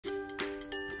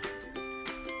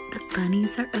The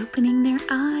bunnies are opening their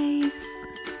eyes.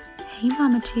 Hey,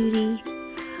 Mama Judy.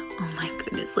 Oh my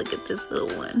goodness, look at this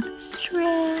little one.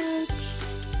 Stretch.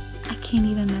 I can't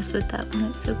even mess with that one,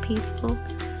 it's so peaceful.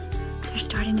 They're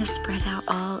starting to spread out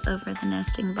all over the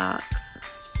nesting box.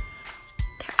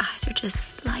 Their eyes are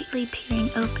just slightly peering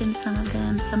open, some of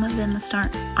them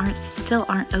still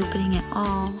aren't opening at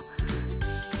all.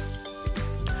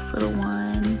 This little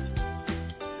one.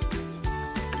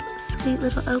 Sweet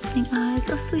little opening eyes,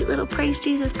 those sweet little praise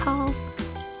Jesus paws.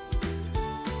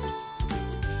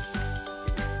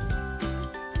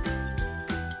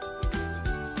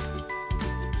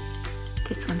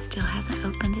 This one still hasn't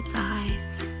opened its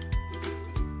eyes.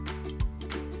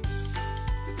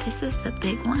 This is the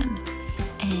big one,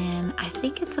 and I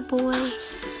think it's a boy,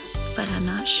 but I'm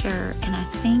not sure, and I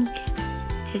think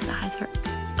his eyes are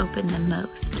open the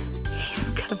most.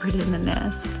 He's covered in the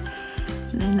nest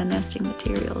and in the nesting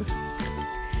materials.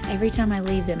 Every time I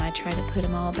leave them, I try to put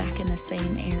them all back in the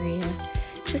same area,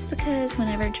 just because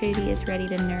whenever Judy is ready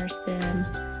to nurse them,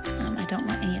 I don't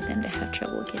want any of them to have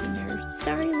trouble getting to her.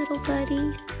 Sorry, little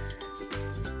buddy.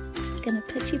 Just gonna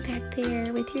put you back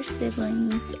there with your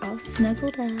siblings, all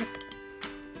snuggled up.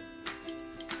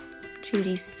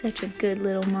 Judy's such a good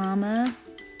little mama.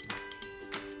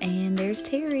 And there's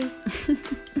Terry.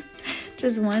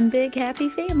 Just one big happy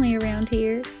family around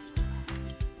here.